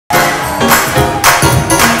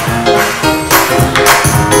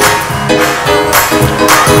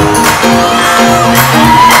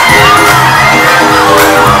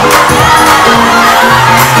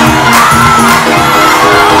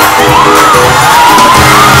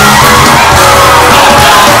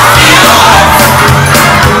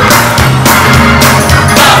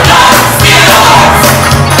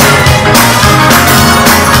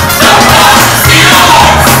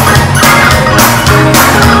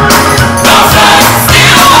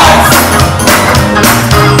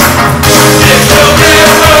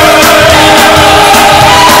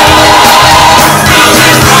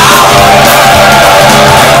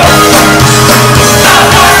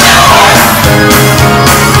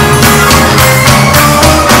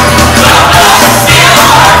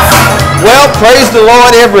Praise the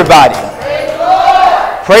Lord, everybody.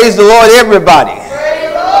 Praise the Lord, everybody.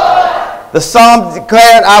 The Psalm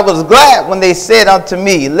declared, I was glad when they said unto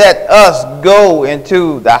me, let us go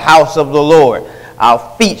into the house of the Lord. Our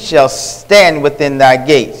feet shall stand within thy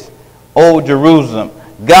gates, O Jerusalem.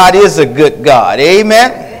 God is a good God.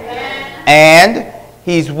 Amen. Amen. And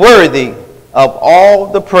he's worthy of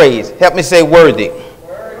all the praise. Help me say worthy.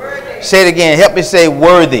 Worthy. Say it again. Help me say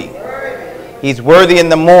worthy. He's worthy in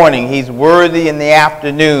the morning. He's worthy in the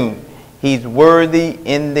afternoon. He's worthy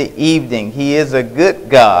in the evening. He is a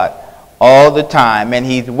good God all the time, and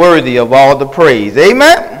he's worthy of all the praise.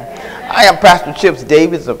 Amen? I am Pastor Chips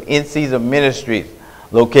Davis of Ministries,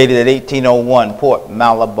 located at 1801 Port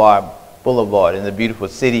Malabar Boulevard in the beautiful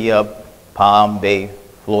city of Palm Bay,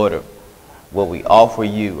 Florida, where we offer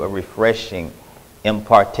you a refreshing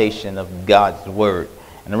impartation of God's Word.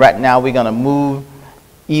 And right now we're going to move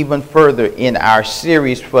even further in our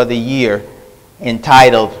series for the year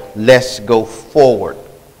entitled, Let's Go Forward.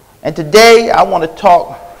 And today I want to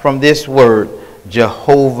talk from this word,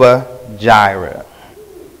 Jehovahjireh.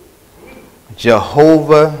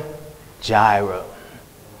 Jehovahjireh.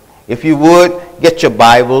 If you would, get your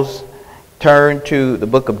Bibles, turn to the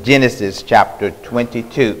book of Genesis, chapter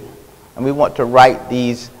 22. And we want to write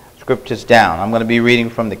these scriptures down. I'm going to be reading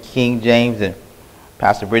from the King James, and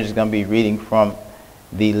Pastor Bridgette is going to be reading from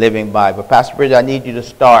the Living Bible. Pastor Bridgette, I need you to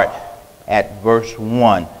start at verse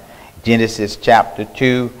 1. Genesis chapter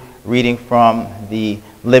 2, reading from the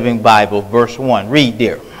Living Bible, verse 1. Read,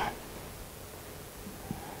 dear.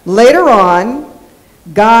 Later on,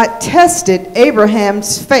 God tested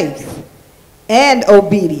Abraham's faith and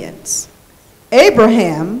obedience.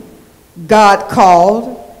 Abraham, God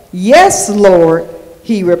called. Yes, Lord,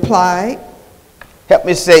 he replied. Help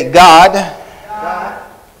me say, God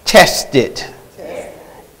tested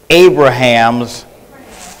Abraham's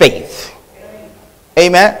faith.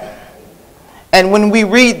 Amen. And when we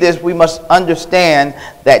read this, we must understand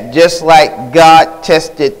that just like God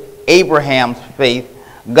tested Abraham's faith,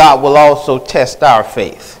 God will also test our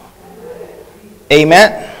faith.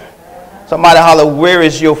 Amen. Somebody holler, where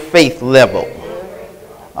is your faith level?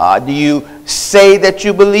 Do you say that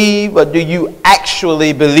you believe, or do you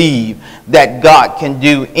actually believe that God can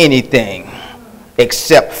do anything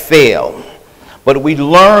except fail? But we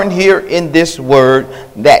learn here in this word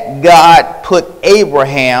that God put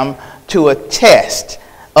Abraham to a test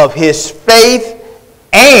of his faith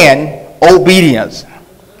and obedience.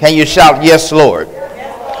 Can you shout, yes, Lord?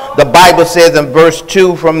 The Bible says in verse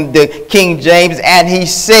 2 from the King James, and he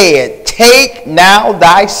said, take now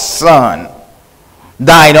thy son,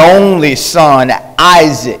 thine only son,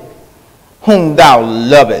 Isaac, whom thou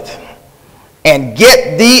lovest, and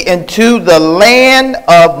get thee into the land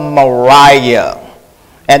of Moriah,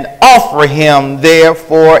 and offer him there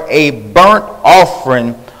for a burnt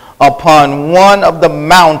offering upon one of the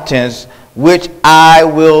mountains which I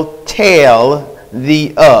will tell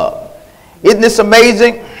thee of. Isn't this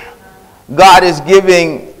amazing? God is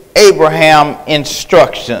giving Abraham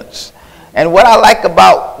instructions. And what I like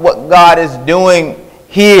about what God is doing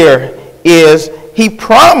here is he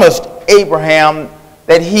promised Abraham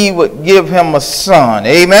that he would give him a son.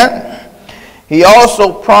 Amen. He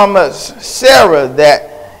also promised Sarah that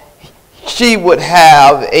she would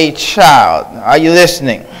have a child. Are you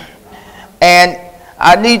listening? And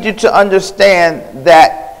I need you to understand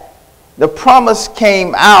that the promise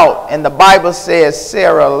came out, and the Bible says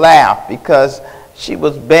Sarah laughed because she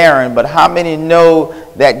was barren. But how many know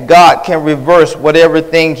that God can reverse whatever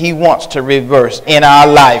thing he wants to reverse in our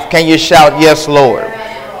life? Can you shout, yes, Lord?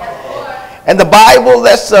 And the Bible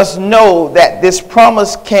lets us know that this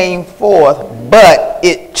promise came forth, but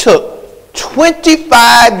it took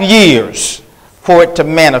 25 years for it to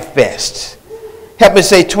manifest. Help me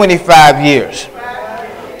say 25 years.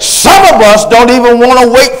 Some of us don't even want to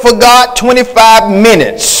wait for God 25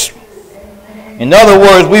 minutes. In other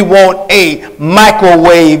words, we want a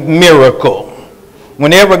microwave miracle.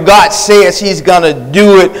 Whenever God says he's going to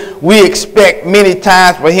do it, we expect many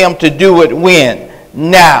times for him to do it when?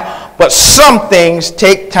 Now. But some things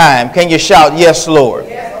take time. Can you shout, yes, Lord?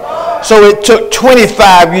 Yes, Lord. So it took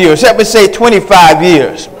 25 years. Help me say 25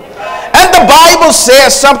 years. And the Bible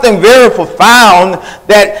says something very profound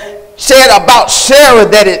that said about Sarah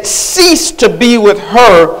that it ceased to be with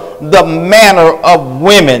her the manner of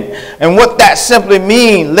women. And what that simply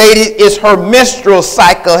means, ladies, is her menstrual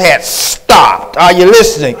cycle had stopped. Are you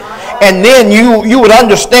listening? And then you would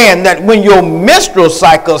understand that when your menstrual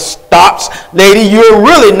cycle stops, lady, you're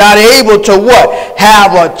really not able to what?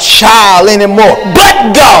 Have a child anymore.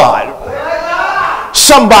 But God.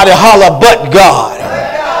 Somebody holler, but God.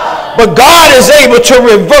 But God is able to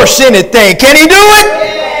reverse anything. Can he do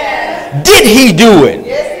it? Did he do it?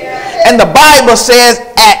 And the Bible says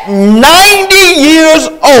at 90 years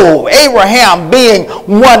old, Abraham being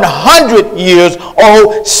 100 years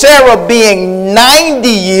old, Sarah being 90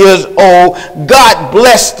 years old, God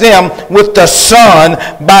blessed them with the son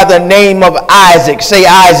by the name of Isaac. Say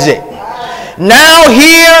Isaac. Now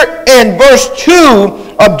here in verse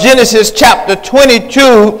 2 of Genesis chapter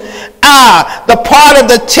 22, the part of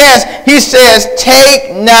the test, he says,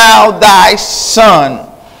 take now thy son,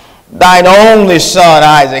 thine only son,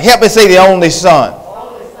 Isaac. Help me say the only son.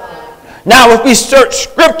 Now, if we search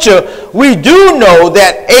scripture, we do know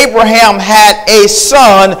that Abraham had a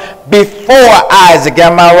son before Isaac.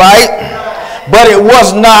 Am I right? But it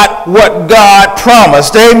was not what God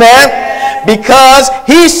promised. Amen. Because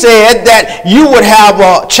he said that you would have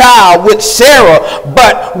a child with Sarah.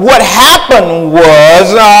 But what happened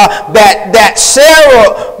was that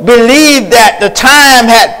Sarah believed that the time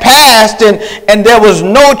had passed and there was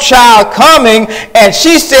no child coming. And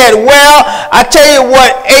she said, well, I tell you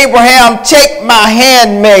what, Abraham, take my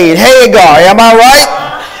handmaid, Hagar. Am I right?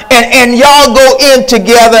 And y'all go in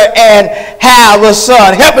together and have a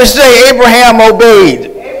son. Help me say Abraham obeyed.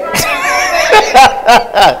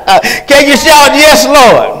 Can you shout, yes,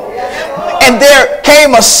 Lord? And there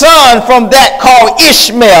came a son from that called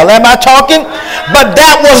Ishmael. Am I talking? But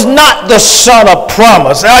that was not the son of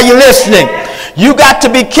promise. Are you listening? You got to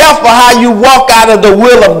be careful how you walk out of the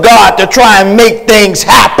will of God to try and make things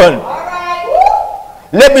happen.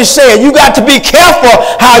 Let me say it. You got to be careful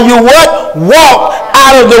how you what? Walk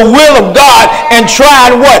out of the will of God and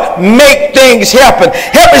try and what? Make things happen.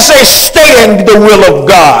 Help me say stay in the will of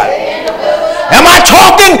God. Am I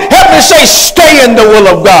talking? Help me say stay in the will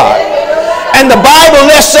of God. And the Bible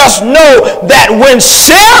lets us know that when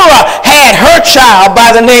Sarah had her child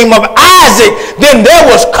by the name of Isaac, then there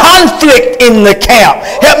was conflict in the camp.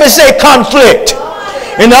 Help me say conflict.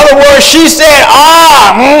 In other words, she said,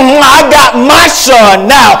 I got my son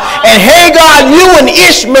now. And Hagar, you and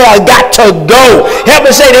Ishmael got to go. Help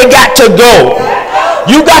me say they got to go.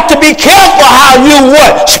 You got to be careful how you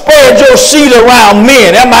what? Spread your seed around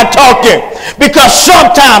men. Am I talking? Because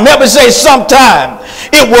sometime, help me say sometime,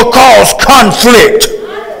 it will cause conflict.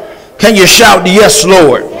 Can you shout yes,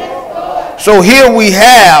 Lord? So here we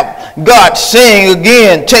have God saying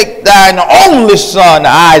again, take thine only son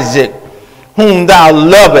Isaac, whom thou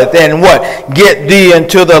loveth, and what? Get thee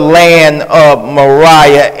into the land of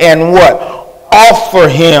Moriah, and what? Offer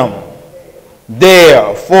him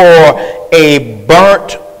there for a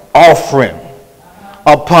burnt offering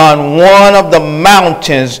upon one of the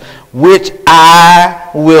mountains which I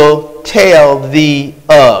will tell thee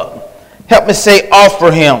of. Help me say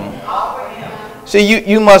offer him. Offer him. See,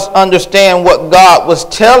 you must understand what God was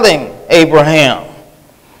telling Abraham.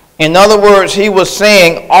 In other words, he was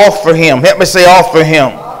saying offer him. Help me say offer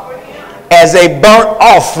him. Offer him. As a burnt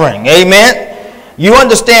offering. Amen. You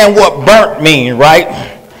understand what burnt means, right?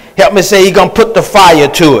 Help me say he's going to put the fire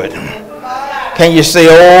to it. Can you say,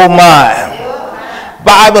 oh my?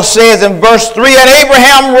 Bible says in verse 3, and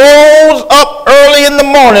Abraham rose up early in the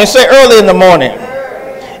morning. Say early in the morning.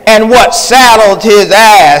 And what? Saddled his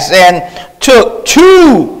ass and took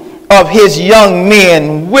 2 of his young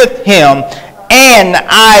men with him and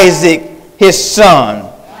Isaac his son.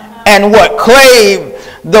 And what? Clave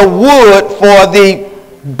the wood for the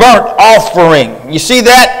burnt offering. You see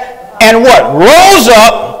that? And what? Rose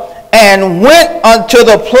up and went unto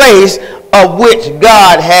the place of which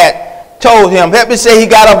God had told him. Help me say he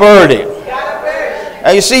got up early.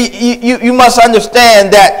 Now you see, you must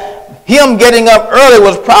understand that him getting up early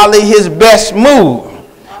was probably his best move.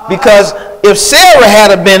 Because if Sarah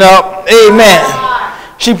had been up, amen,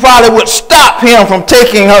 she probably would stop him from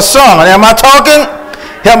taking her son. Am I talking?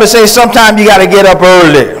 Help me say sometimes you got to get up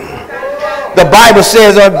early. The Bible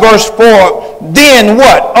says in verse 4, then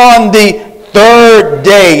what? On the 3rd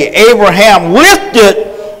day, Abraham lifted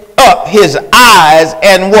up his eyes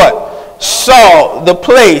and what? saw the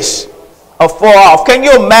place afar off. Can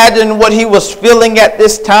you imagine what he was feeling at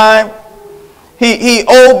this time? He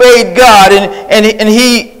obeyed God, and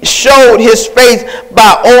he showed his faith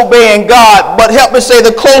by obeying God. But help me say,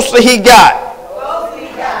 the closer he got.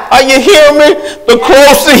 Are you hearing me? The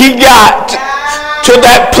closer he got to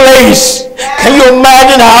that place. Can you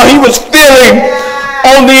imagine how he was feeling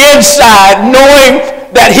on the inside, knowing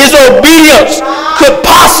that his obedience could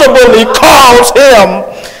possibly cause him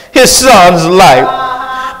his son's life?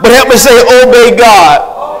 But help me say, obey God.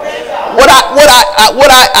 What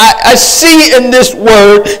I see in this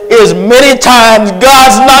word is many times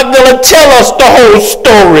God's not going to tell us the whole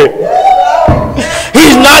story.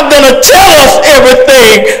 He's not going to tell us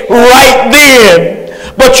everything right then.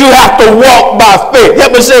 But you have to walk by faith.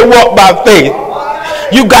 Help me say, walk by faith.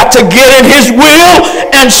 You got to get in his will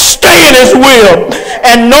and stay in his will.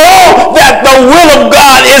 And know that the will of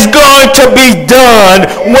God is going to be done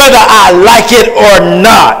whether I like it or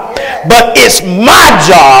not. But it's my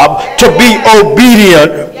job to be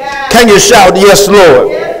obedient. Can you shout, yes,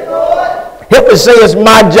 Lord? Help me say, it's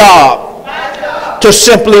my job to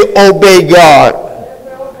simply obey God.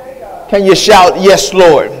 Can you shout, yes,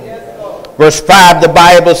 Lord? Verse 5, the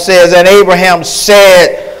Bible says, and Abraham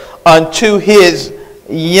said unto his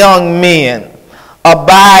young men,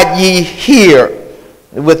 abide ye here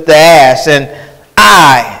with the ass, and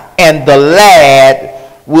I and the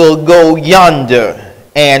lad will go yonder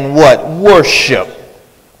and what? Worship.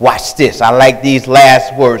 Watch this. I like these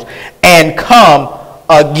last words. And come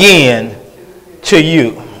again to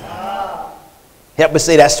you. Help me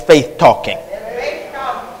say, that's faith talking.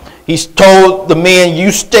 He's told the men,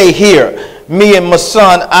 you stay here. Me and my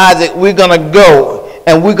son Isaac, we're going to go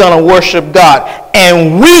and we're going to worship God.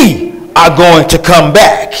 And we are going to come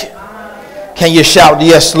back. Can you shout,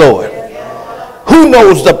 yes, Lord? Who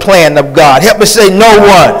knows the plan of God? Help me say, no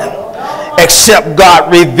one. Except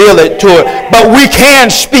God reveal it to it. But we can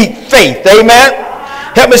speak faith. Amen.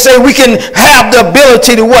 Help me say, we can have the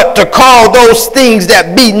ability to what? To call those things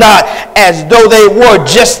that be not as though they were,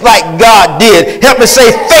 just like God did. Help me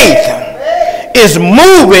say, faith is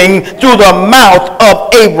moving through the mouth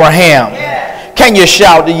of Abraham. Can you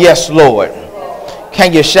shout, yes, Lord?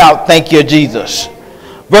 Can you shout, thank you, Jesus?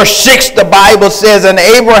 Verse 6, the Bible says, and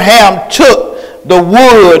Abraham took the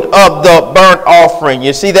wood of the burnt offering.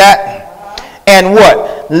 You see that? And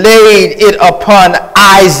what? Laid it upon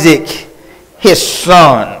Isaac, his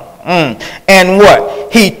son. And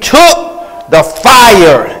what? He took the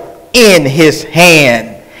fire in his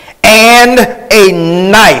hand and a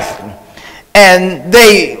knife. And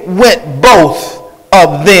they went both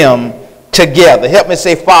of them together. Help me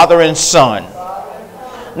say, father and son.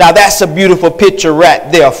 Now that's a beautiful picture right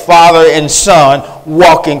there. Father and son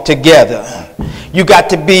walking together. You got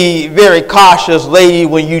to be very cautious, lady,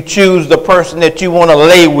 when you choose the person that you want to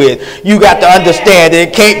lay with. You got to understand that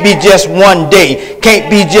it can't be just one day,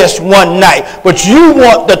 can't be just one night. But you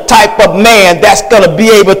want the type of man that's going to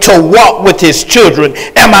be able to walk with his children.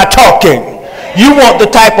 Am I talking? You want the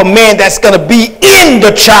type of man that's going to be in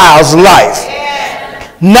the child's life.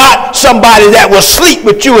 Not somebody that will sleep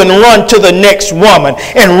with you and run to the next woman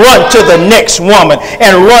and run to the next woman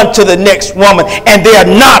and run to the next woman, and they're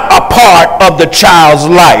not a part of the child's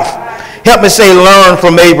life. Help me say, learn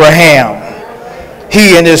from Abraham.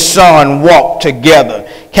 He and his son walked together.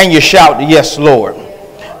 Can you shout, yes, Lord?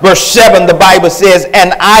 Verse 7, the Bible says,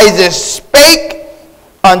 and Isaac spake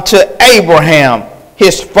unto Abraham,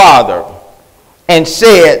 his father, and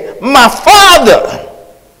said, my father.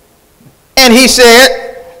 And he said,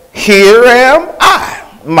 here am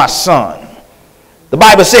I, my son. The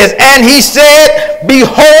Bible says, and he said,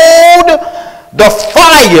 behold the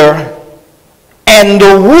fire and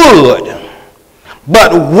the wood,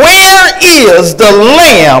 but where is the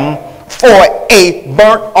lamb for a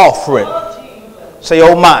burnt offering? Say,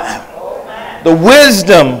 oh my. The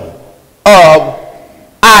wisdom of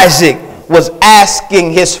Isaac was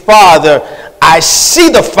asking his father, I see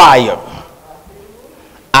the fire,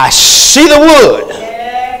 I see the wood,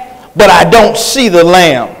 but I don't see the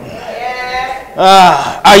lamb.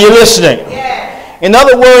 Are you listening? In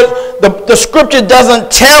other words, the scripture doesn't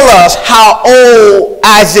tell us how old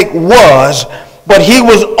Isaac was, but he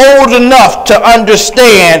was old enough to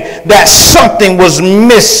understand that something was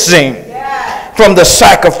missing from the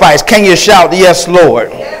sacrifice. Can you shout, yes, Lord?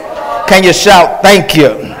 Can you shout, thank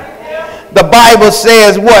you? The Bible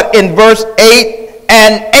says what in verse 8?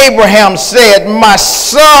 And Abraham said, my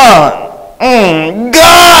son,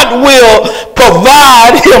 God will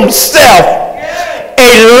provide himself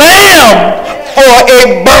a lamb for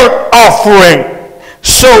a burnt offering.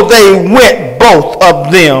 So they went both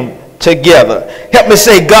of them together. Help me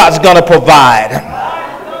say, God's going to provide.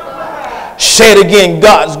 Say it again,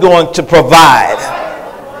 God's going to provide.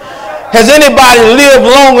 Has anybody lived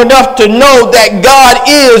long enough to know that God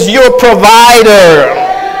is your provider?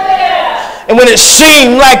 And when it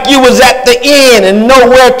seemed like you was at the end and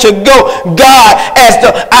nowhere to go, God, as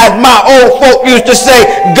my old folk used to say,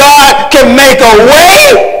 God can make a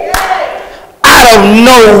way out of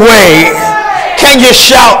no way. Can you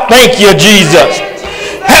shout, thank you, Jesus?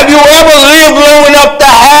 Have you ever lived long enough to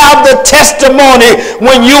have the testimony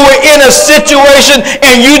when you were in a situation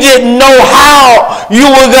and you didn't know how you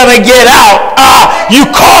were going to get out? You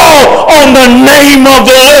called on the name of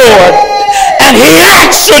the Lord and he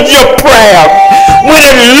answered your prayer when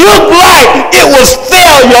it looked like it was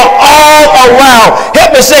failure all around.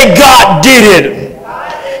 Help me say, God did it.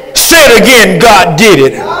 Say it again, God did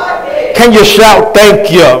it. Can you shout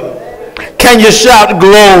thank you? Can you shout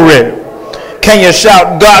glory? Can you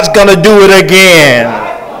shout, God's going to do it again?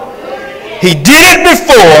 He did it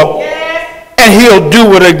before, and he'll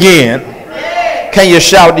do it again. Can you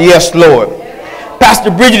shout, yes, Lord?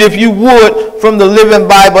 Pastor Bridgette, if you would, from the Living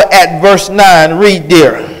Bible at verse 9, read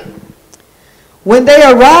there. When they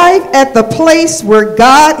arrived at the place where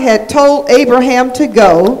God had told Abraham to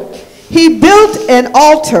go, he built an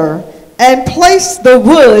altar and placed the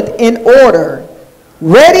wood in order,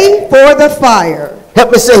 ready for the fire.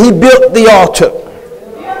 Help me say, he built the altar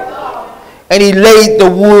and he laid the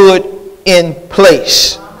wood in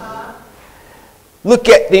place. Look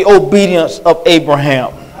at the obedience of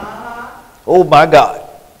Abraham. Oh my God.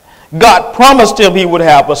 God promised him he would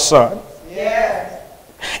have a son.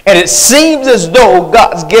 And it seems as though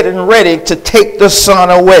God's getting ready to take the son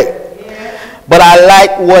away. But I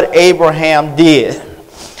like what Abraham did.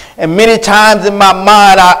 And many times in my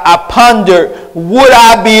mind, I ponder, would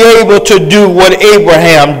I be able to do what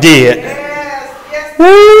Abraham did?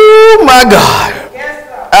 Oh, my God.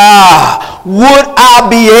 Would I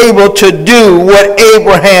be able to do what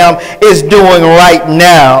Abraham is doing right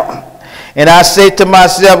now? And I say to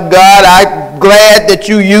myself, God, I'm glad that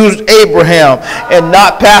you used Abraham and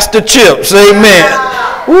not Pastor Chips. Amen.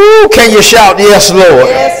 Ooh, can you shout, yes, Lord?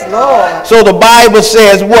 Yes, Lord. So the Bible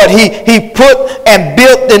says what? He put and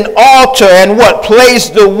built an altar and what?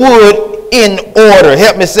 Placed the wood in order.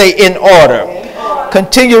 Help me say in order.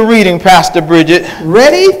 Continue reading, Pastor Bridgette.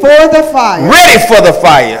 Ready for the fire. Ready for the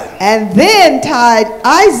fire. And then tied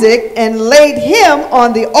Isaac and laid him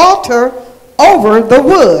on the altar over the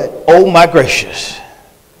wood. Oh my gracious.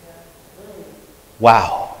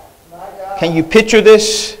 Wow. Can you picture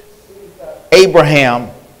this? Abraham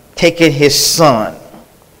taking his son,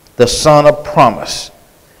 the son of promise,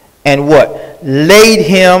 and what? Laid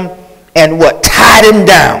him and what? Tied him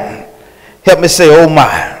down. Help me say, oh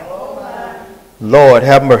my. Lord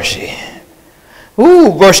have mercy.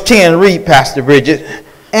 Ooh, verse 10, read, Pastor Bridgette.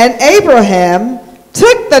 And Abraham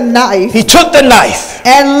took the knife. He took the knife.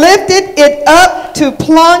 And lifted it up to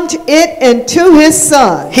plunge it into his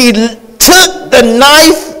son. He took the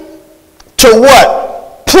knife to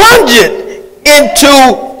what? Plunge it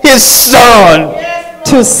into his son.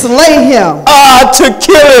 To slay him. To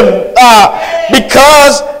kill him.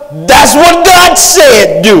 Because that's what God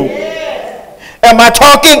said do. Am I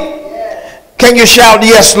talking? Can you shout,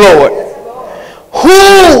 yes, Lord?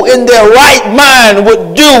 Who in their right mind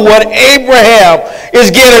would do what Abraham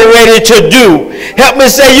is getting ready to do? Help me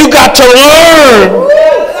say, you got to learn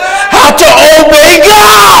how to obey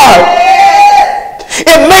God.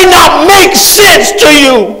 It may not make sense to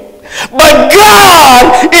you, but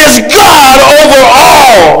God is God over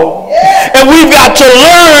all. And we've got to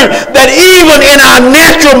learn that even in our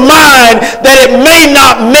natural mind that it may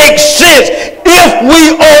not make sense. If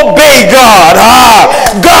we obey God,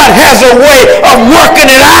 God has a way of working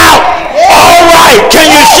it out. All right, can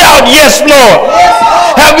you shout, yes, Lord?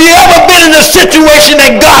 Have you ever been in a situation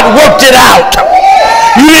that God worked it out?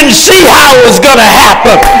 You didn't see how it was going to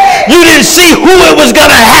happen. You didn't see who it was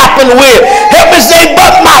going to happen with. Help me say,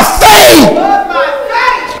 but my faith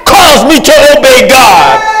caused me to obey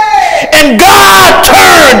God. And God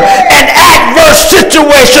turned an adverse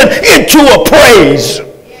situation into a praise.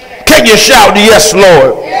 Can you shout, yes,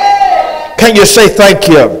 Lord? Can you say thank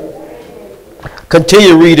you?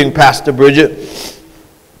 Continue reading, Pastor Bridgette.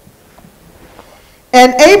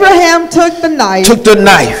 And Abraham took the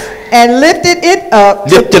knife. And lifted it up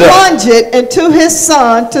to plunge it into his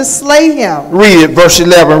son to slay him. Read it, verse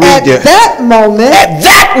 11. Read it. At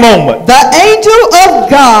that moment, the angel of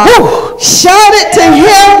God shouted to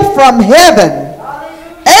him from heaven,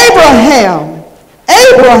 Abraham.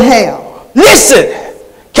 Listen.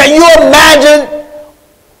 Can you imagine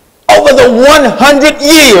over the 100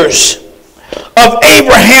 years of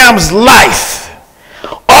Abraham's life,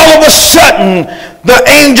 all of a sudden, the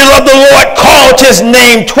angel of the Lord called his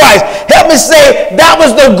name twice. Help me say, that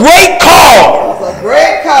was the great call. That's a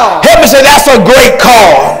great call. Help me say, that's a great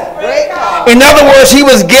call. Great call. In other words, he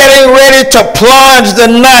was getting ready to plunge the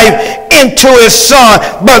knife into his son,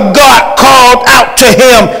 but God called out to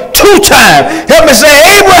him 2 times. Help me say,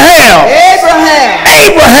 Abraham. Abraham.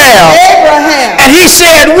 Abraham. Abraham. And he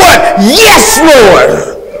said what? Yes,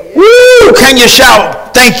 Lord. Woo! Can you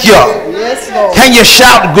shout, thank you? Yes, Lord. Can you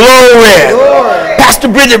shout, glory? Glory. Pastor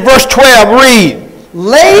Bridgette, verse 12, read.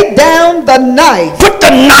 Lay down the knife. Put the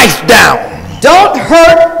knife down. Don't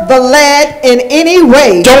hurt the lad in any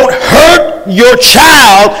way. Don't hurt your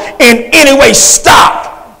child in any way.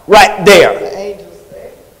 Stop right there.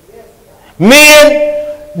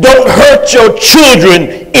 Men, don't hurt your children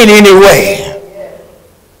in any way.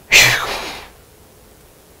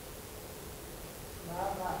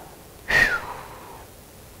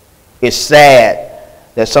 It's sad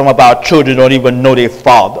that some of our children don't even know their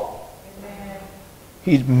father.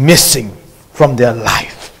 He's missing from their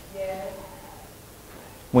life.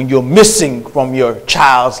 When you're missing from your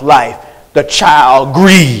child's life, the child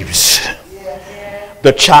grieves.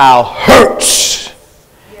 The child hurts.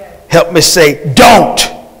 Help me say, don't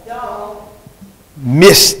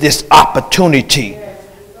miss this opportunity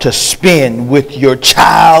to spend with your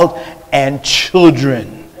child and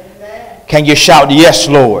children. Can you shout, yes,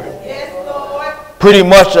 Lord? Pretty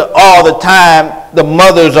much all the time, the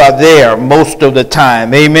mothers are there most of the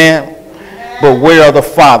time. Amen? But where are the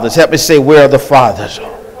fathers? Help me say, where are the fathers?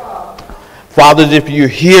 Fathers, if you're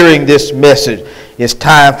hearing this message, it's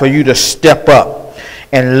time for you to step up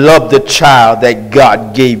and love the child that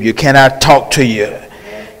God gave you. Can I talk to you?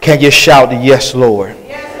 Can you shout, yes, Lord?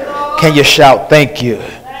 Can you shout, thank you?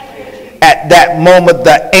 At that moment,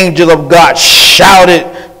 the angel of God shouted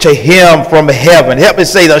to him from heaven. Help me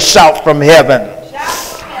say the shout from heaven.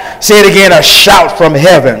 Say it again, a shout from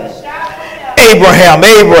heaven. Abraham,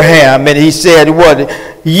 Abraham. And he said, what?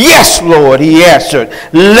 Yes, Lord, he answered.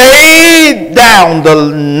 Lay down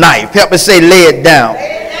the knife. Help me say, lay it down.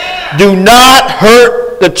 Do not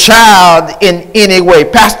hurt the child in any way.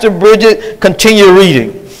 Pastor Bridgette, continue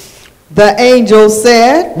reading. The angel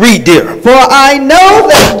said, read, dear. For I know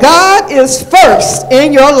that God is first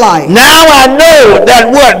in your life. Now I know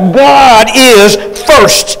that what God is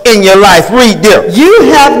first in your life. Read, dear.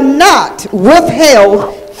 You have not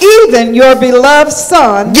withheld even your beloved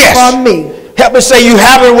son from me. Help me say, you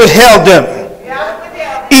haven't withheld them.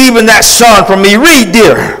 Even that son from me. Read,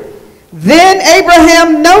 dear. Then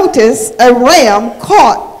Abraham noticed a ram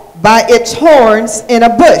caught by its horns in a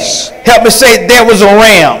bush. Help me say, there was a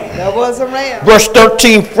ram. There was a ram. Verse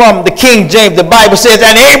 13 from the King James, the Bible says,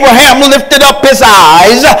 and Abraham lifted up his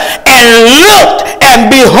eyes and looked,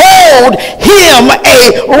 and behold, him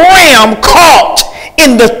a ram caught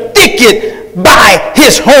in the thicket by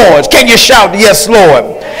his horns. Can you shout, yes,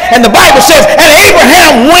 Lord? And the Bible says, and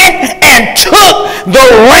Abraham went and took the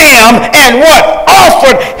ram and what?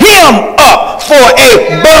 Offered him up for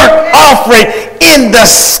a burnt offering in the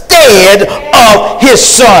stead of his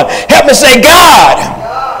son. Help me say, God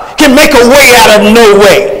can make a way out of no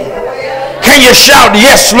way. Can you shout,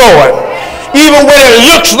 yes, Lord? Even when it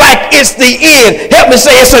looks like it's the end, help me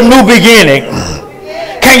say, it's a new beginning.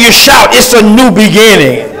 Can you shout, it's a new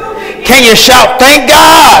beginning? Can you shout, thank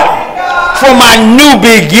God for my new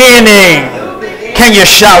beginning? Can you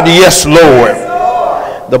shout, yes, Lord?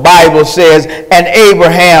 The Bible says, and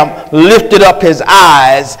Abraham lifted up his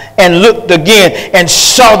eyes and looked again and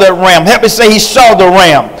saw the ram. Help me say, he saw the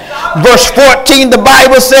ram. Verse 14, the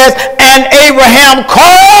Bible says, and Abraham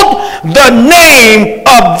called the name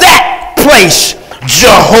of that place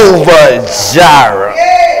Jehovahjireh.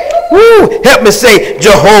 Woo, help me say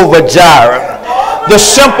Jehovahjireh. The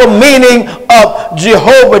simple meaning of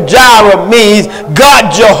Jehovahjireh means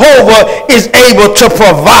God Jehovah is able to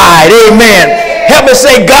provide. Amen. Help me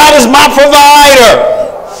say, God is my provider.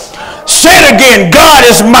 Say it again, God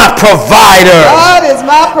is my provider. God is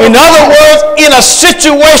my provider. In other words, in a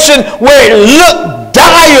situation where it looked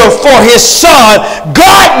dire for his son,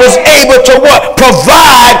 God was able to what?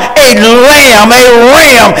 Provide a lamb, a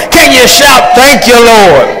ram. Can you shout, thank you,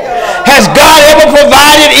 Lord? Has God ever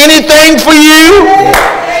provided anything for you?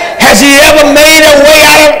 Has he ever made a way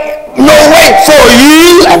out of no way for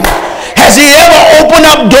you? Has he ever opened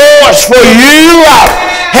up doors for you?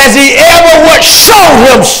 Has he ever what showed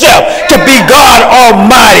himself to be God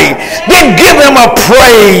Almighty? Then give him a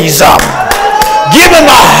praise. Give him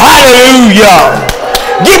a hallelujah.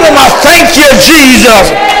 Give him a thank you,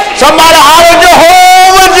 Jesus. Somebody holler,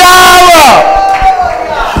 Jehovah Jireh,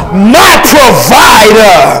 my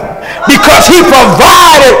provider, because he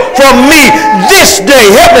provided for me this day.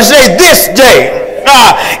 Help me say this day.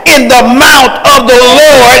 In the mount of the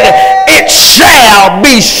Lord it shall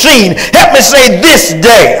be seen. Help me say this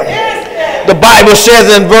day. The Bible says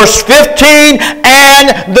in verse 15,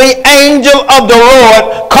 and the angel of the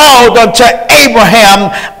Lord called unto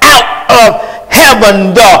Abraham out of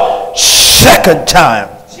heaven the second time.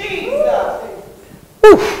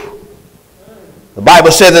 The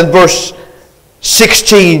Bible says in verse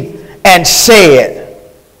 16, and said,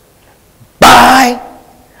 by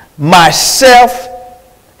myself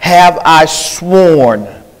have I sworn,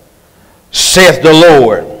 saith the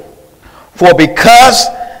Lord, for because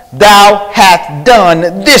thou hast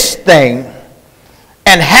done this thing,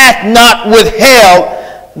 and hast not withheld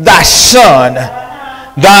thy son,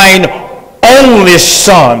 thine only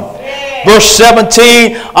son. Verse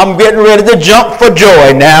 17, I'm getting ready to jump for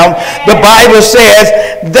joy now. The Bible says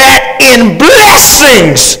that in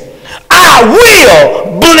blessings I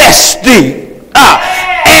will bless thee.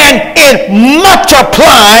 And in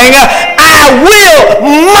multiplying I will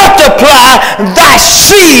multiply thy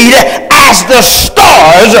seed as the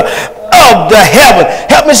stars of the heaven.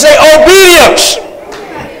 Help me say obedience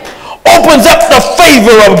opens up the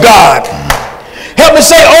favor of God. Help me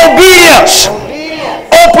say obedience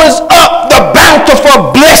opens up the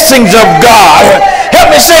bountiful blessings of God.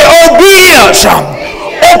 Help me say obedience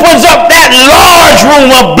opens up that large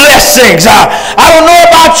room of blessings. I don't know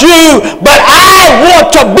about you, but I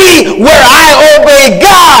want to be where I obey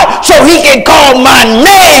God so he can call my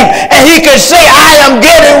name and he can say, I am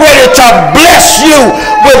getting ready to bless you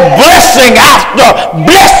with blessing after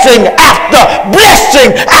blessing after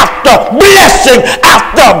blessing after blessing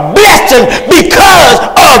after blessing because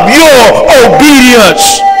of your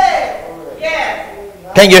obedience.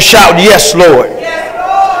 Can you shout, yes, Lord?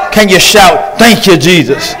 Can you shout, thank you,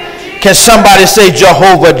 Jesus? Can somebody say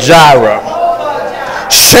Jehovahjireh?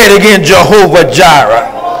 Say it again,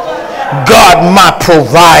 Jehovahjireh. God, my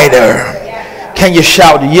provider. Can you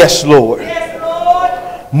shout, yes, Lord?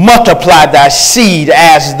 Multiply thy seed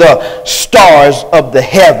as the stars of the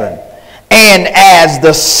heaven, and as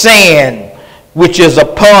the sand which is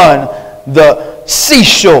upon the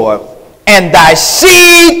seashore. And thy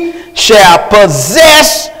seed shall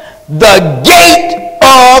possess the gate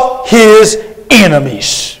of his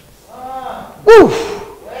enemies. Woo.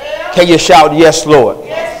 Can you shout, yes, Lord?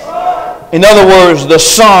 In other words, the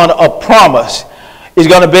son of promise is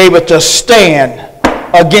going to be able to stand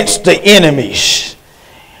against the enemies.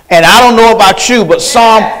 And I don't know about you, but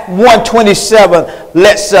Psalm 127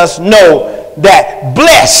 lets us know that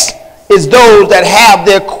blessed is those that have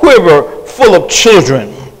their quiver full of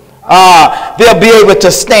children. They'll be able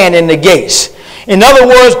to stand in the gates. In other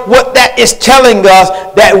words, what that is telling us,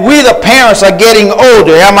 that we the parents are getting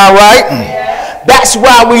older. Am I right? That's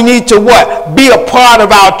why we need to what? Be a part of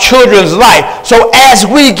our children's life. So as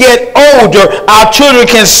we get older, our children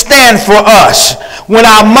can stand for us. When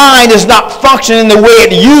our mind is not functioning the way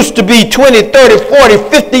it used to be 20, 30, 40,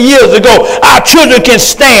 50 years ago, our children can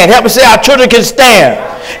stand. Help me say our children can stand.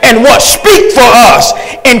 And what? Speak for us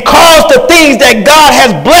and cause the things that God has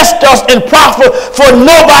blessed us and prosper for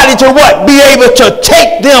nobody to what? Be able to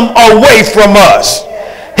take them away from us.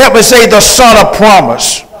 Help me say the son of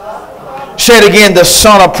promise. Say it again, the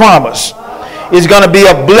son of promise is going to be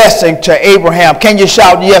a blessing to Abraham. Can you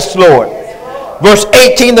shout, yes, Lord? Verse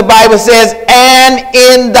 18, the Bible says, and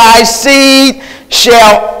in thy seed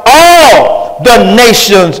shall all the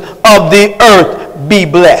nations of the earth be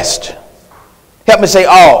blessed. Help me say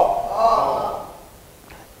all.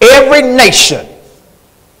 Every nation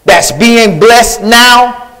that's being blessed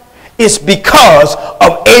now is because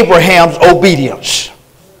of Abraham's obedience.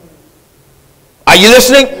 Are you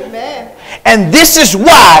listening? Amen. And this is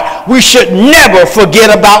why we should never forget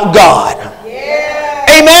about God. Yeah.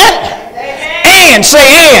 Amen? And say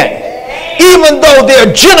and. Even though there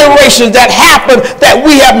are generations that happened that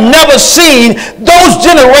we have never seen, those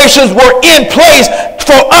generations were in place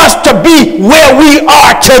for us to be where we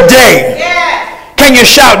are today. Yeah. Can you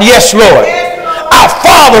shout, yes, Lord? Yes, Lord. Our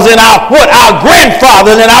fathers and our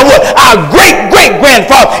grandfathers and our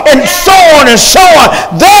great-great-grandfathers and so on and so on.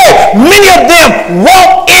 Many of them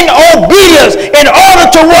walked in obedience in order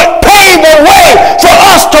to what? Pave the way for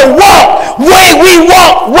us to walk where we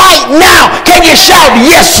walk right now. Can you shout,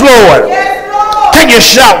 yes, Lord? Yes, Lord. Can you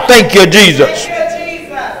shout, thank you, Jesus? Thank you,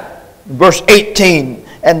 Jesus. Verse 18,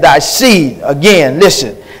 and thy seed, again,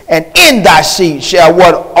 listen, and in thy seed shall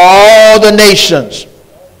what? All the nations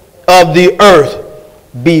of the earth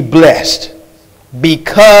be blessed,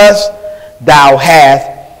 because thou hast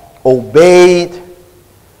obeyed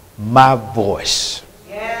my voice.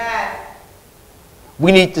 Yeah.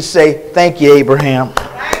 We need to say, thank you, Abraham,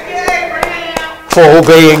 Thank you, Abraham. for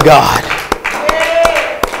obeying God.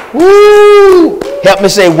 Yeah. Woo! Help me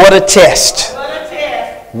say, what a test. What a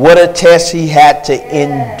test. What a test he had to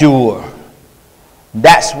endure.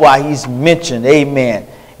 That's why he's mentioned, amen,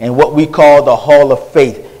 in what we call the hall of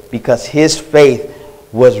faith, because his faith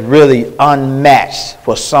was really unmatched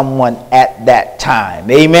for someone at that time.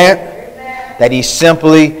 Amen? That he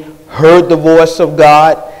simply heard the voice of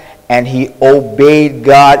God and he obeyed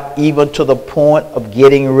God even to the point of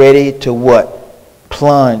getting ready to what?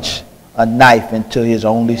 Plunge a knife into his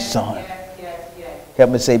only son.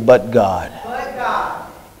 Help me say, but God. But God.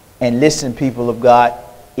 And listen, people of God,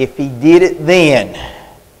 if he did it then,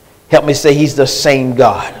 help me say he's the same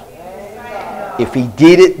God. If he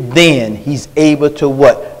did it then, he's able to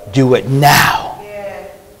what? Do it now. Yes.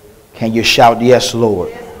 Can you shout, yes,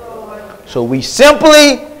 Lord? Yes, Lord. So we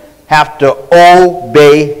simply have to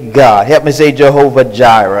obey God. Help me say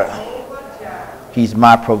Jehovahjireh. He's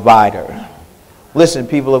my provider. Listen,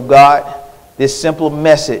 people of God, this simple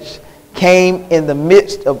message came in the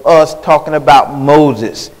midst of us talking about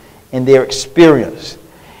Moses and their experience.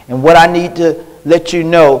 And what I need to let you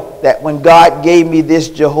know, that when God gave me this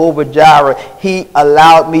Jehovahjireh, he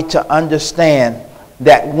allowed me to understand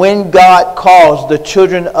that when God caused the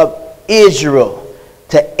children of Israel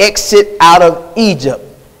to exit out of Egypt,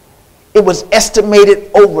 it was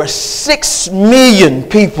estimated over 6 million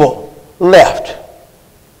people left.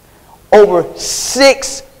 Over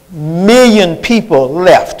 6 million people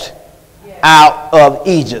left out of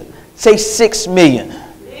Egypt. Say 6 million.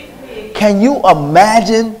 Can you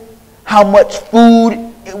imagine how much food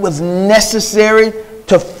it was necessary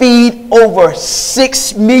to feed over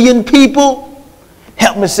 6 million people?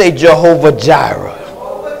 Help me say Jehovahjireh.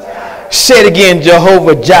 Say it again,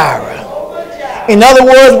 Jehovahjireh. In other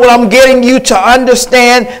words, what I'm getting you to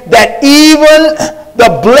understand, that even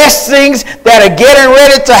the blessings that are getting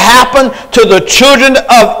ready to happen to the children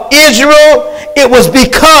of Israel, it was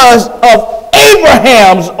because of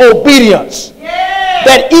Abraham's obedience.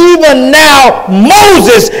 That even now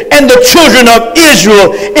Moses and the children of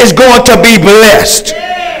Israel is going to be blessed.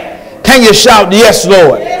 Can you shout, yes,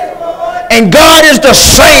 Lord? And God is the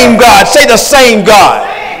same God. Say the same God.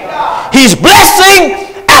 He's blessing.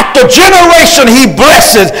 After generation he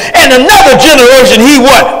blesses, and another generation he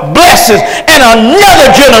what? Blesses, and another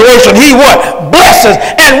generation he what? Blesses,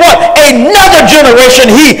 and what? Another generation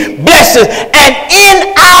he blesses. And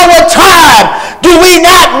in our time, do we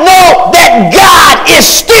not know that God is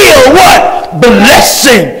still what?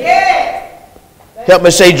 Blessing. Help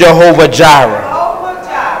me say Jehovahjireh.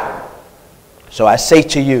 So I say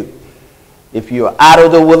to you, if you're out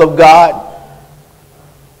of the will of God,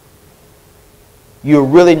 you're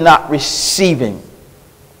really not receiving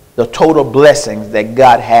the total blessings that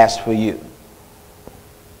God has for you.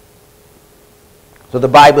 So the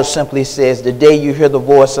Bible simply says, the day you hear the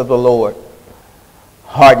voice of the Lord,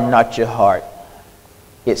 harden not your heart.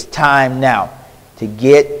 It's time now to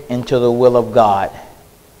get into the will of God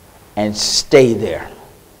and stay there.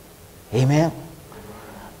 Amen.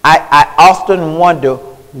 I often wonder,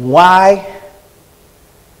 why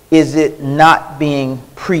is it not being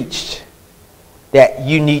preached that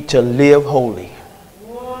you need to live holy?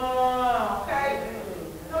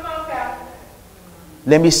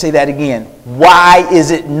 Let me say that again. Why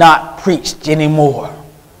is it not preached anymore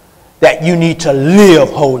that you need to live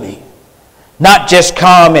holy? Not just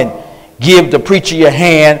come and give the preacher your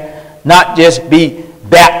hand, not just be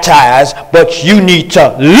baptized, but you need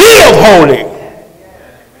to live holy.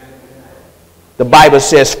 The Bible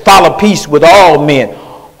says, follow peace with all men,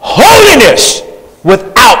 holiness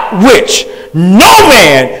without which no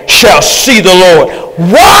man shall see the Lord.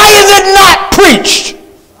 Why is it not preached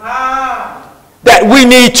that we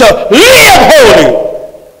need to live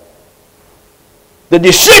holy? The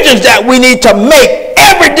decisions that we need to make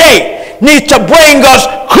every day need to bring us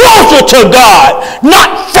closer to God,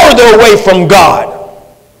 not further away from God.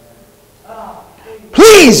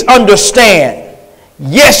 Please understand,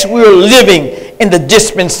 yes, we're living in the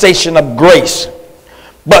dispensation of grace.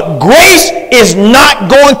 But grace is not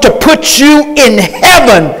going to put you in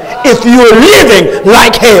heaven if you're living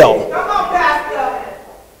like hell.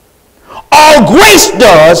 All grace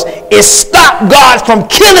does is stop God from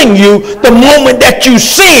killing you the moment that you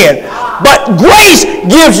sin. But grace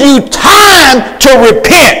gives you time to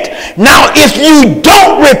repent. Now, if you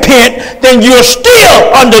don't repent, then you're still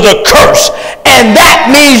under the curse. And that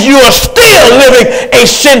means you are still living a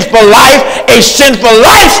sinful life, a sinful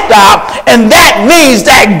lifestyle. And that means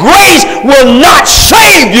that grace will not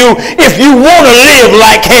save you if you want to live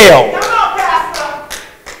like hell.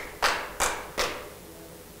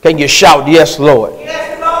 Can you shout, yes, Lord?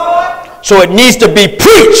 Yes, Lord. So it needs to be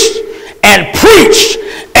preached and preached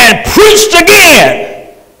and preached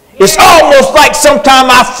again. It's almost like sometimes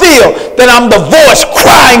I feel that I'm the voice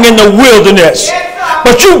crying in the wilderness.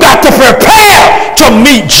 But you got to prepare to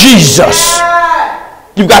meet Jesus.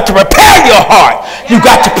 You got to prepare your heart. You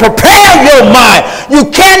got to prepare your mind. You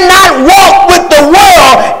cannot walk with the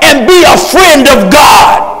world and be a friend of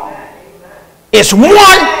God. It's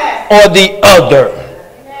one or the other.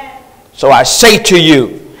 So I say to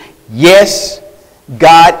you, yes,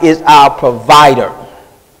 God is our provider.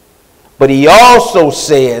 But he also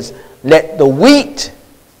says, let the wheat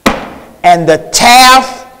and the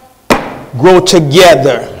chaff grow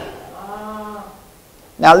together.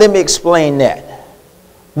 Now let me explain that.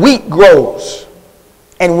 Wheat grows,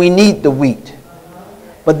 and we need the wheat.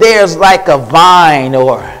 But there's like a vine,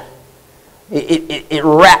 or it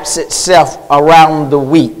wraps itself around the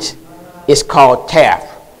wheat. It's called chaff.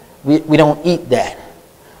 We don't eat that.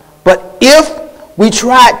 But if we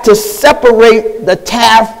tried to separate the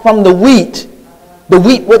chaff from the wheat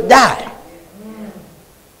would die.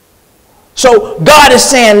 So God is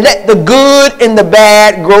saying, let the good and the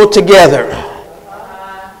bad grow together.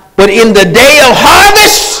 But in the day of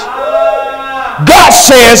harvest, God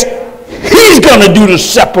says he's going to do the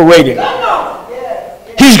separating.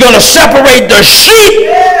 He's going to separate the sheep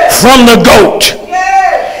from the goat.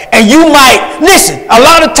 And you might, listen, a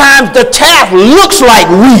lot of times the chaff looks like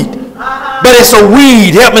wheat, but it's a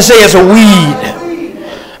weed. Help me say it's a weed.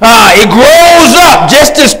 It grows up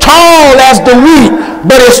just as tall as the wheat,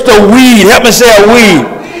 but it's the weed. Help me say a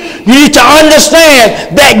weed. You need to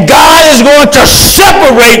understand that God is going to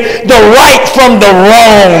separate the right from the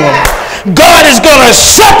wrong. God is going to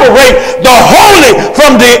separate the holy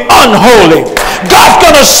from the unholy. God's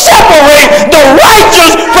going to separate the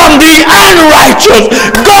righteous from the unrighteous.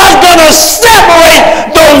 God's going to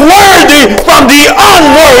separate the worthy from the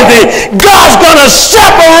unworthy. God's going to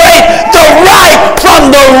separate the right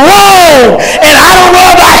from the wrong. And I don't know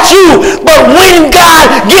about you, but when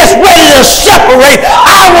God gets ready to separate,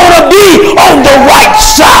 I want to be on the right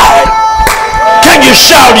side. Can you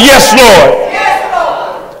shout, yes, Lord?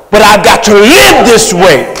 But I've got to live this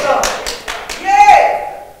way.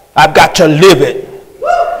 I've got to live it.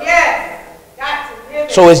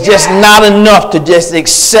 So it's just not enough to just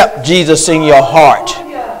accept Jesus in your heart.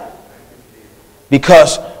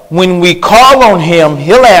 Because when we call on him,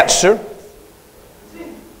 he'll answer.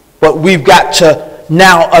 But we've got to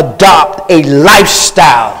now adopt a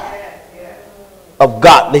lifestyle of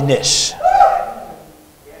godliness.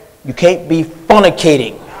 You can't be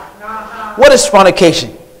fornicating. What is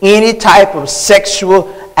fornication? Any type of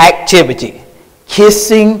sexual activity.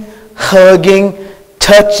 Kissing, hugging,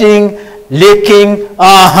 touching, licking, Yes,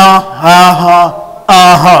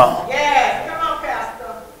 come on,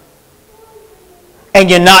 Pastor. And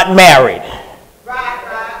you're not married.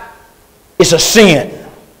 Right. It's a sin.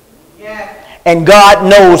 Yes. And God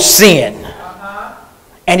knows sin.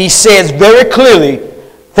 And he says very clearly,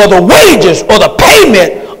 for the wages or the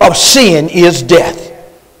payment of sin is death.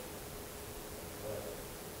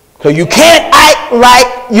 So you can't act like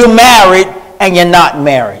you're married and you're not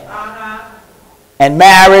married. And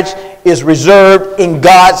marriage is reserved in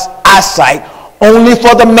God's eyesight only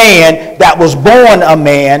for the man that was born a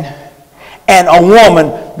man and a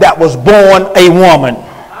woman that was born a woman.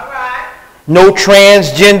 No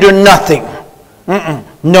transgender, nothing.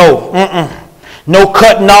 No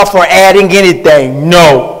cutting off or adding anything.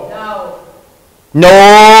 No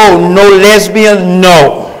lesbians,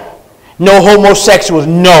 no. No homosexuals,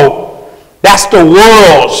 no. That's the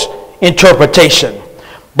world's interpretation.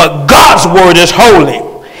 But God's word is holy.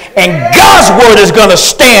 And God's word is going to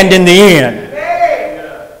stand in the end.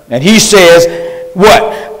 And he says,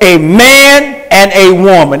 what? A man and a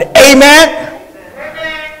woman. Amen?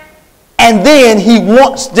 And then he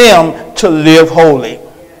wants them to live holy.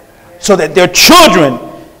 So that their children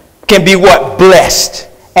can be what? Blessed.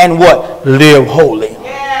 And what? Live holy.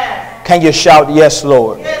 Can you shout, yes,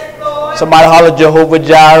 Lord? Somebody holler,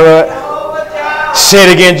 Jehovahjireh. Say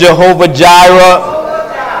it again, Jehovahjireh.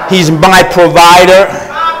 He's my provider.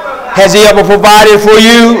 Has he ever provided for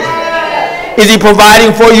you? Is he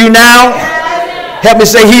providing for you now? Help me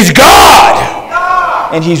say, he's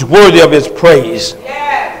God. And he's worthy of his praise.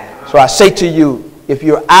 So I say to you, if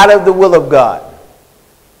you're out of the will of God,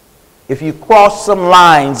 if you cross some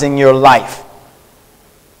lines in your life,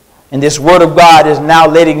 and this word of God is now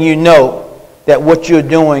letting you know that what you're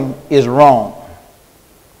doing is wrong.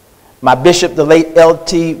 My bishop, the late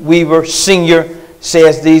L.T. Weaver Sr.,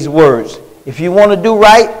 says these words. If you want to do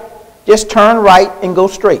right, just turn right and go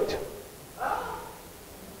straight.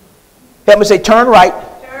 Help me say, turn right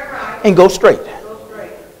and go straight.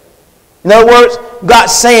 In other words,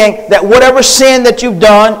 God's saying that whatever sin that you've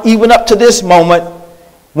done, even up to this moment,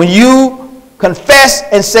 when you confess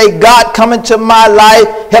and say, God, come into my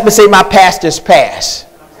life, help me say my past is past.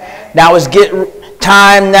 Now it's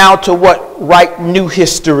time now to what? Write new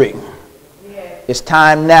history. It's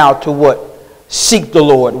time now to what? Seek the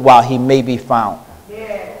Lord while he may be found.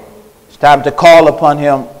 It's time to call upon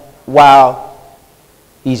him while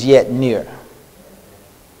he's yet near.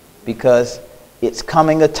 Because it's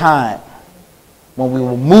coming a time when we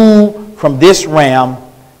will move from this realm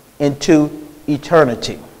into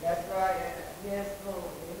eternity. That's right. Yes, Lord.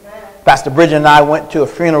 Amen. Pastor Bridgette and I went to a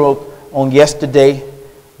funeral on yesterday.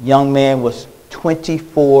 Young man was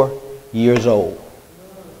 24 years old.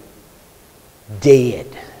 Dead.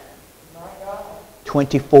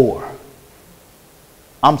 24.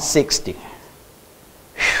 I'm 60.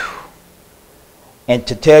 Whew. And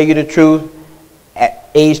to tell you the truth, at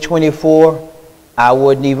age 24, I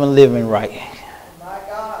wasn't even living right. My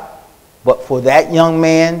God. But for that young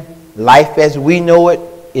man, life as we know it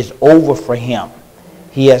is over for him.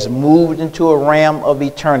 He has moved into a realm of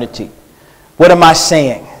eternity. What am I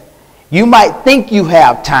saying? You might think you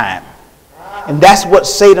have time, and that's what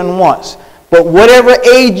Satan wants. But whatever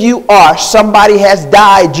age you are, somebody has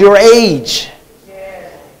died your age.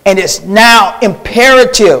 And it's now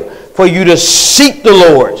imperative for you to seek the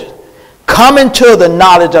Lord. Come into the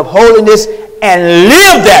knowledge of holiness and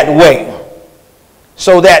live that way.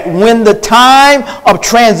 So that when the time of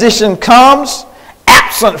transition comes,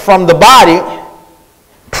 absent from the body,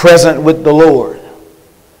 present with the Lord.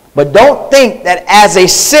 But don't think that as a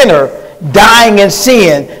sinner dying in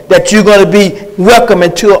sin that you're going to be welcome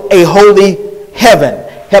into a holy heaven.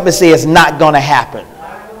 Help me say it's not going to happen.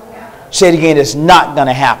 Say it again, it's not going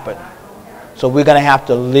to happen. So we're going to have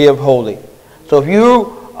to live holy. So if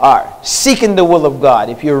you are seeking the will of God,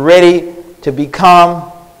 if you're ready to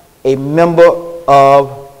become a member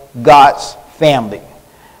of God's family,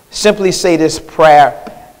 simply say this prayer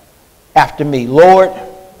after me. Lord,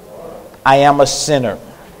 I am a sinner.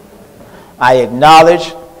 I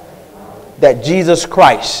acknowledge that Jesus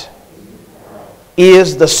Christ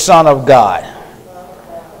is the Son of God.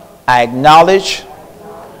 I acknowledge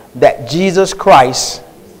that Jesus Christ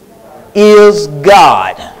is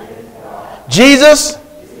God. Jesus,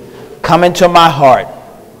 come into my heart.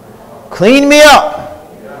 Clean me up.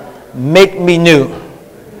 Make me new.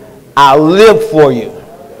 I'll live for you.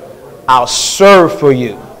 I'll serve for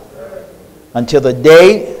you until the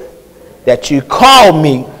day that you call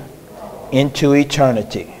me into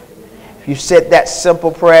eternity. If you said that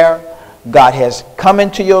simple prayer, God has come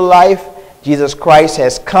into your life. Jesus Christ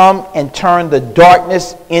has come and turned the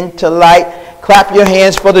darkness into light. Clap your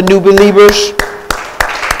hands for the new believers.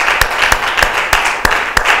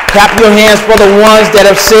 Clap your hands for the ones that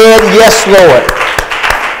have said, yes, Lord.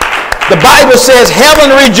 The Bible says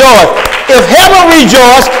heaven rejoice. If heaven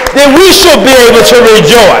rejoice, then we should be able to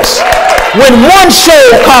rejoice. When one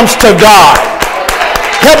soul comes to God,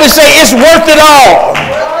 help me say it's worth it all.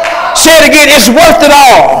 Say it again, it's worth it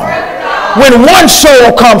all. When one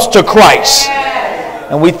soul comes to Christ.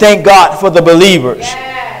 And we thank God for the believers.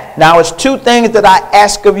 Now it's two things that I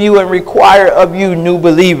ask of you and require of you, new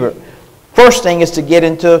believer. First thing is to get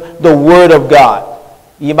into the Word of God.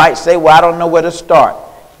 You might say, well, I don't know where to start.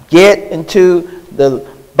 Get into the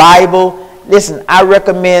Bible. Listen, I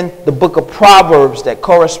recommend the book of Proverbs that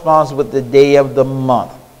corresponds with the day of the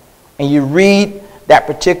month. And you read that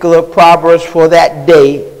particular Proverbs for that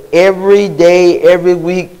day, every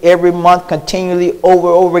week, every month, continually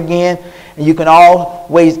over again. And you can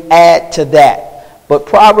always add to that. But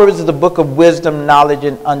Proverbs is the book of wisdom, knowledge,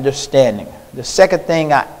 and understanding. The second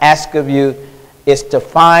thing I ask of you is to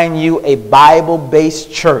find you a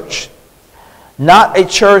Bible-based church. Not a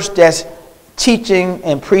church that's teaching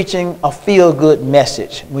and preaching a feel-good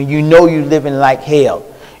message when you know you're living like hell.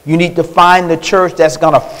 You need to find the church that's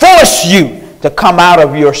going to force you to come out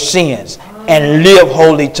of your sins and live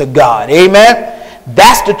holy to God. Amen?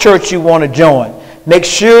 That's the church you want to join. Make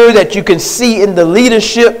sure that you can see in the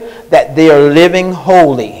leadership that they are living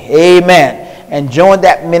holy. Amen. And join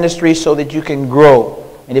that ministry so that you can grow.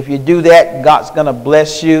 And if you do that, God's going to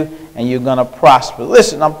bless you and you're going to prosper.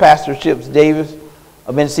 Listen, I'm Pastor Chips Davis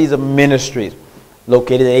of Ministries,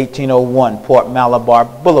 located at 1801 Port Malabar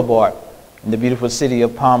Boulevard in the beautiful city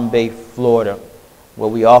of Palm Bay, Florida, where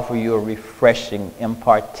we offer you a refreshing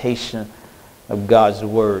impartation of God's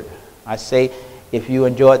Word. I say, if you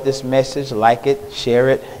enjoyed this message, like it, share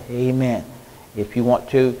it. Amen. If you want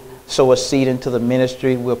to sow a seed into the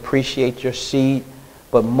ministry, we appreciate your seed.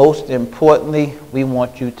 But most importantly, we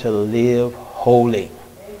want you to live holy.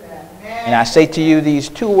 Amen. And I say to you these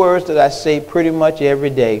two words that I say pretty much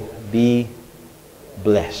every day. Be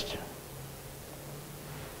blessed.